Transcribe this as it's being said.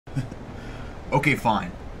Okay,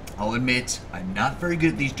 fine. I'll admit I'm not very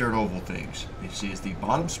good at these dirt oval things. This is the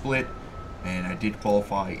bottom split, and I did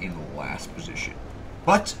qualify in the last position.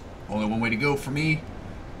 But only one way to go for me.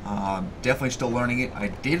 Definitely still learning it. I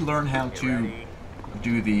did learn how to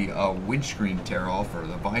do the windscreen tear off, or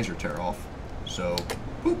the visor tear off. So,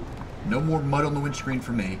 whoop, no more mud on the windscreen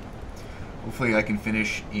for me. Hopefully I can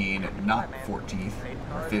finish in not 14th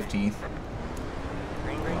or 15th.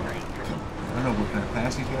 I don't know, we're going to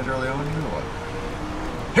pass these guys early on here or what?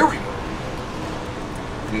 Here we go.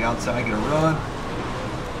 To the outside, get a run.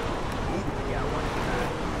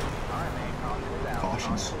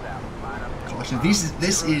 Cautions. Cautions.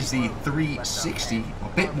 This is the 360. A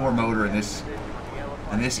bit more motor in this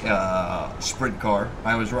sprint car.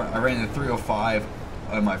 I ran the 305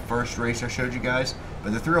 on my first race I showed you guys,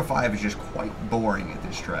 but the 305 is just quite boring at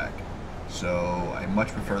this track. So I much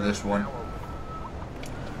prefer this one.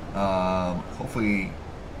 Hopefully,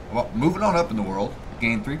 well, moving on up in the world,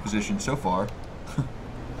 gained 3 positions so far.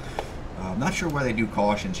 I'm not sure why they do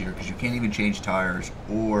cautions here, because you can't even change tires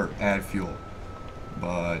or add fuel.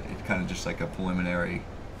 But it's kind of just like a preliminary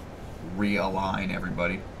realign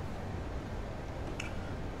everybody.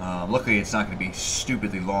 Luckily, it's not going to be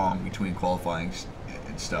stupidly long between qualifying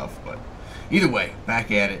and stuff. But either way,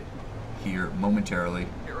 back at it here momentarily.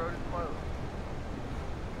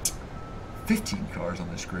 15 cars on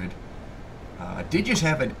this grid. I did just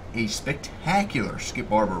have a spectacular Skip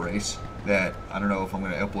Barber race that I don't know if I'm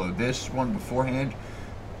going to upload this one beforehand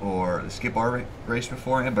or the Skip Barber race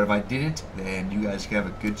beforehand, but if I didn't, then you guys can have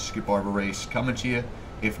a good Skip Barber race coming to you.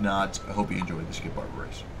 If not, I hope you enjoyed the Skip Barber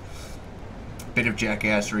race. Bit of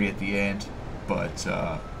jackassery at the end, but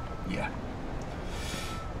yeah.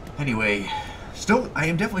 Anyway, I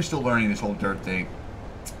am definitely still learning this whole dirt thing.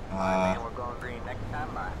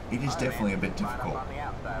 It is definitely a bit difficult.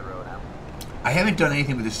 I haven't done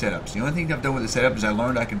anything with the setups. The only thing I've done with the setup is I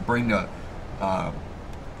learned I can bring the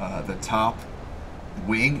top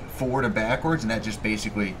wing forward and backwards, and that just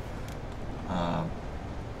basically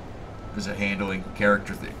is a handling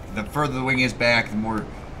character thing. The further the wing is back, the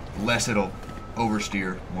less it'll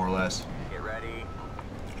oversteer, more or less. Get ready.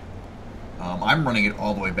 I'm running it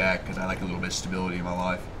all the way back because I like a little bit of stability in my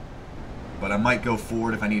life. But I might go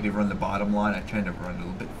forward if I need to run the bottom line. I tend to run a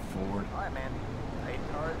little bit forward. All right, man. 8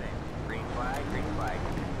 cars in. Green flag, green flag.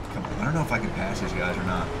 Come on, I don't know if I can pass these guys or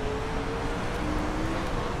not.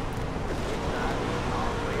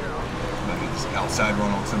 I'm gonna get this outside run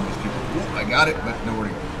on some of these people. Ooh, I got it, but nowhere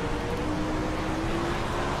to go.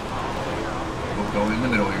 We'll go in the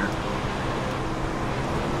middle here.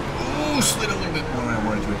 Ooh, slid a little bit more than I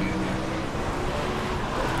wanted to at the end here.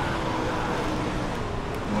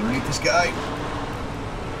 Underneath this guy.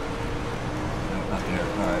 No, not there.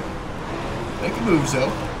 Alright. Making moves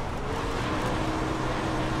though.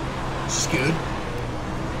 This is good.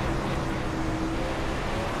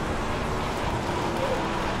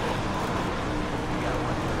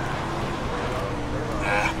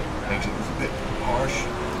 Exit was a bit harsh.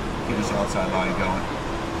 Get this outside line going.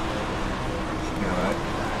 Should be alright.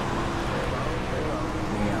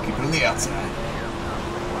 Keep it on the outside.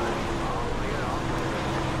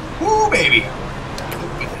 Woo, baby!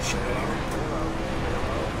 Get that shit out of here.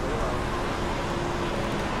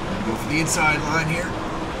 I'm gonna go for the inside line here.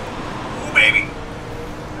 Woo, baby!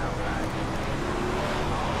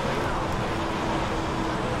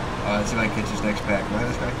 Let's see if I can catch this next pack. Do I have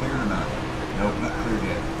this guy cleared or not? Nope, not cleared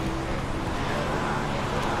yet.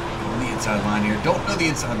 Go on the inside line here. Don't know the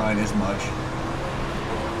inside line as much.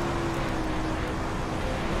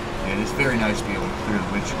 And it's very nice to be able to clear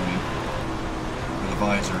the windscreen. The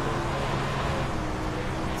visor.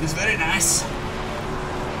 It is very nice.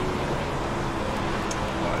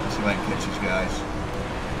 Alright, let's see if I can catch these guys.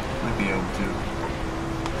 Might be able to.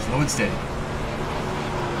 Slow and steady.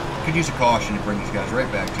 Could use a caution to bring these guys right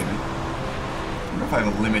back to me. I wonder if I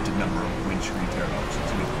have a limited number of windscreen tear-offs.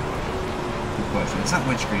 That's a good question. It's not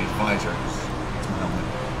windscreen, it's visor. It's my helmet.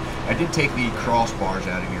 I did take the crossbars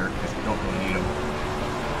out of here because we don't really need them.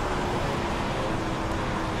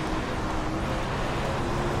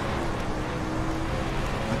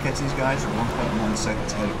 Catch these guys are 1.1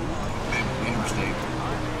 seconds ahead of me. Major mistake.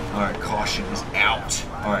 Alright, caution is out.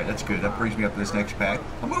 Alright, that's good. That brings me up to this next pack.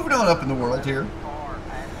 I'm moving on up in the world here.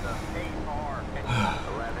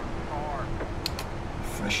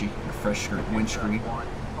 Fresh windscreen.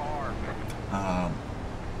 But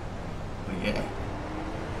yeah.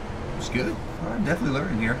 It's good. Alright, definitely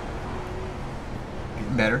learning here.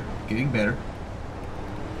 Getting better. Getting better.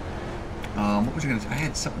 What was I gonna? I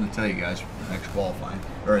had something to tell you guys for the next qualifying,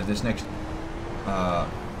 or this next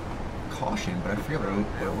caution, but I forget what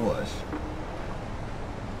it was.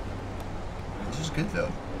 This is good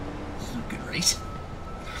though. This is a good race.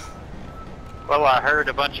 Well, I heard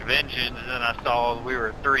a bunch of engines and then I saw we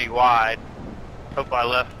were 3 wide. Hope I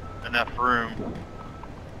left enough room.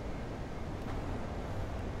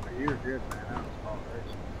 You were good, man. That was all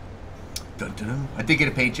racing. Dun, dun, dun. I did get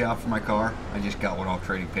a paint job for my car. I just got one off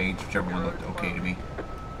Trading Paints, whichever one looked okay to me.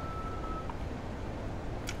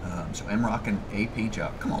 So I'm rocking a paint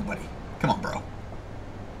job. Come on, buddy. Come on, bro.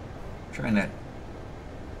 Trying to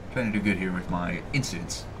do good here with my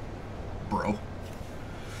incidents, bro.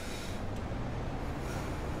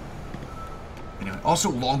 Anyway, also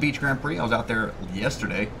Long Beach Grand Prix. I was out there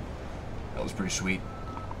yesterday. That was pretty sweet.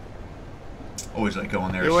 Always like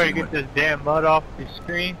going there. You want to get this damn mud off the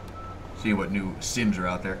screen? See what new sims are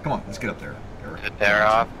out there. Come on, let's get up there. Is there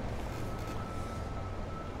off?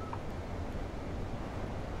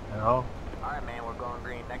 No. Alright, man, we're going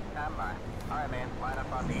green next time. Bye. Alright, man, line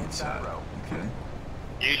up on the inside row. Okay.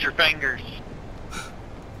 Use your fingers.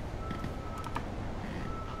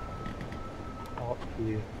 Oh,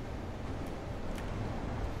 yeah.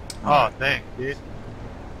 Oh, thanks, dude.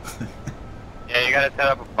 Yeah, you gotta set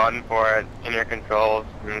up a button for it in your controls,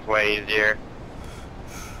 and it's way easier.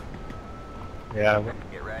 Yeah,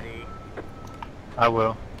 Get ready. I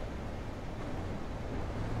will.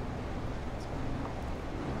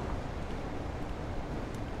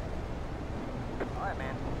 Alright,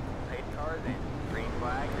 man. Paid cars in. Green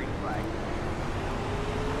flag, green flag.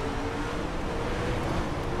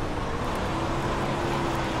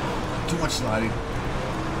 Too much sliding.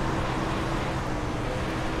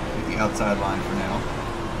 Hit the outside line for now.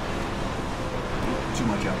 Too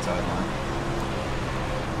much outside line.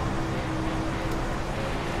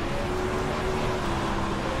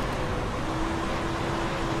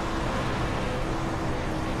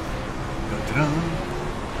 Dun-dun-dun.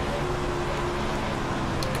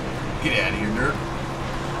 Get out of here, nerd.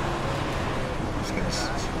 Just gonna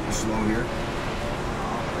slow here.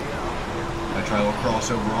 I try a little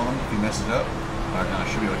crossover on him if he messes up. Alright, now I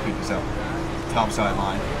should be able to keep this out. Top side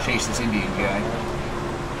line. Chase this Indian guy.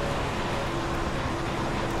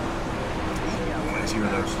 Oh, he's here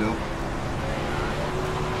though still.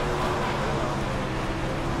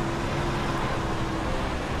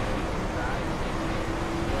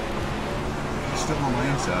 He's still on my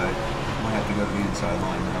inside. Might have to go to the inside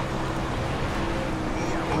line now.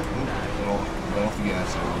 Let off the gas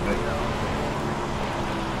there a little bit.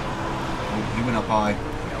 Oh, he went up high.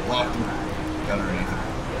 Locked him. Got underneath him.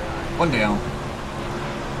 One down.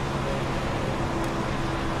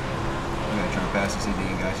 I'm gonna try to pass this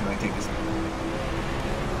Indian guy so I can take this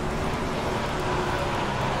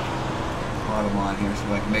bottom line here so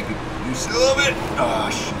I can make it do some of it. Ah,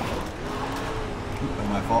 shit. That's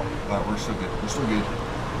my fault. Alright, we're still good. We're still good.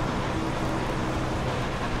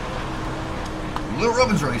 Little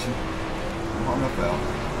Robbins racing. No harm, no foul.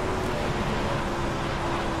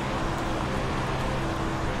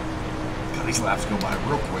 God, these laps go by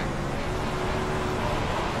real quick.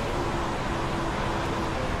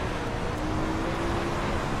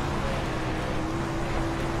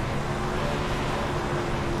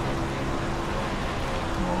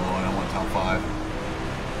 Oh, and I want top 5.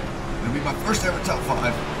 It'll be my first ever top 5.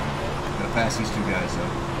 Gotta pass these two guys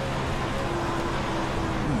though.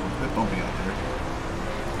 Ooh, a bit bumpy out there.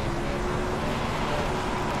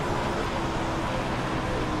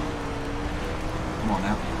 Come on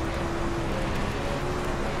now.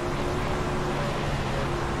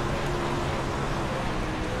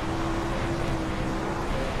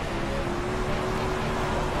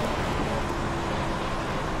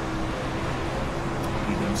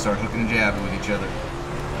 Need them to start hooking and jabbing with each other.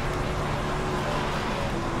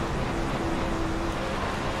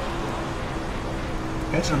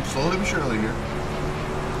 Catching them slowly but surely here.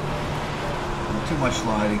 Not too much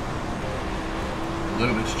sliding. A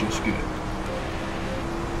little bit's just good.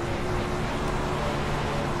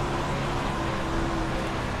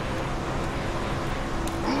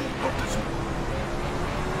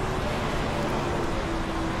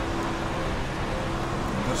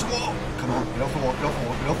 There's a wall. Come on, get off the wall, get off the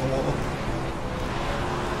wall, get off the wall.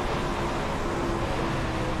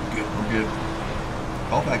 Good, we're good.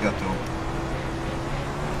 Call back up to him.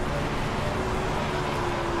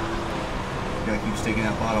 Guy keeps taking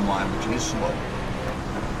that bottom line, which is slow.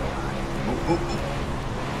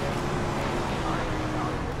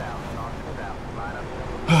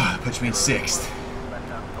 Puts me in 6th.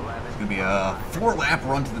 It's gonna be a 4-lap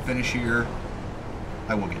run to the finish here.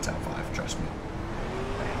 I will get top 5, trust me.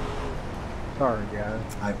 Sorry,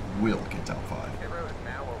 guys. I will get top 5.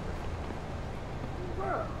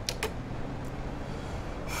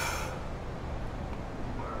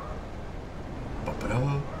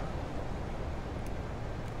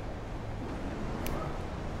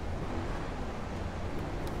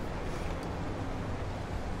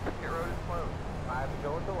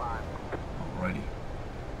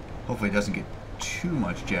 Hopefully it doesn't get too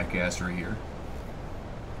much jackassery here.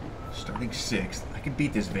 Starting 6th. I can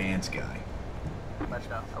beat this Vance guy.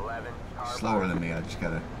 Left up 11. Car Slower than me. I just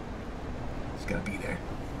gotta be there.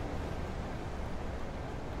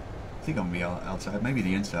 I think I'm gonna be outside. Maybe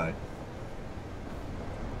the inside.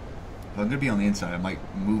 If I'm gonna be on the inside, I might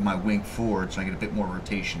move my wing forward so I get a bit more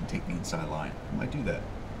rotation and take the inside line. I might do that.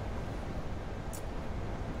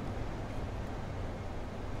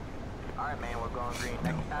 Alright, man, we're going green.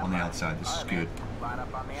 No, Next time on the right. outside. This is Alright, man. good. Line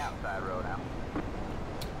up on the outside road now.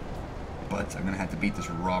 But I'm gonna have to beat this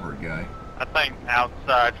Robert guy. I think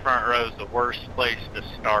outside front row is the worst place to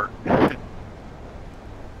start.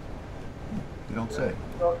 You don't say.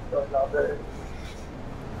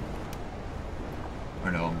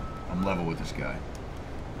 Or no, I'm level with this guy.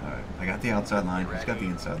 Alright, I got the outside line. He's got the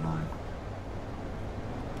inside line.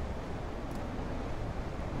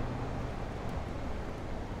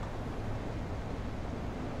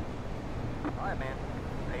 Alright, man.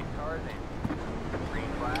 8 cars in.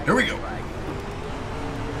 Green flag. Here we go. Flag.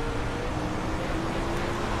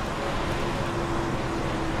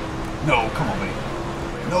 No, come on, baby.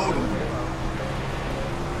 No, don't.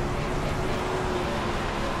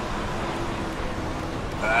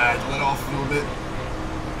 Let off a little bit.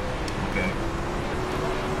 Okay.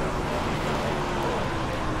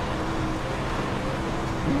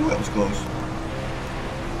 Ooh, that was close.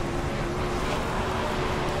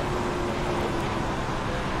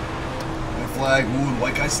 White flag. Ooh, the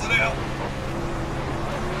white guy slid out.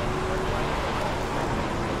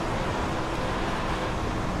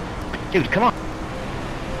 Dude, come on.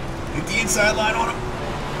 Hit the inside line on him.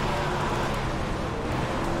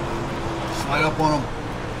 Slide up on him.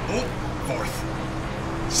 Oh,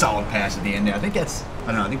 4th. Solid pass at the end there. I think that's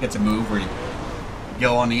a move where you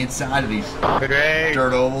go on the inside of these Great.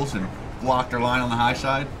 dirt ovals and block their line on the high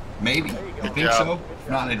side. Maybe. I think Yeah. so. If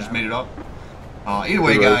not, I just made it up. Either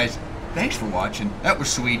way, guys, thanks for watching. That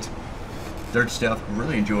was sweet. Dirt stuff.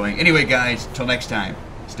 Really enjoying. Anyway, guys, till next time,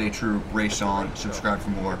 stay true, race on, subscribe for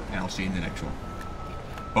more, and I'll see you in the next one.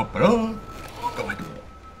 Ba-ba-da. Go ahead.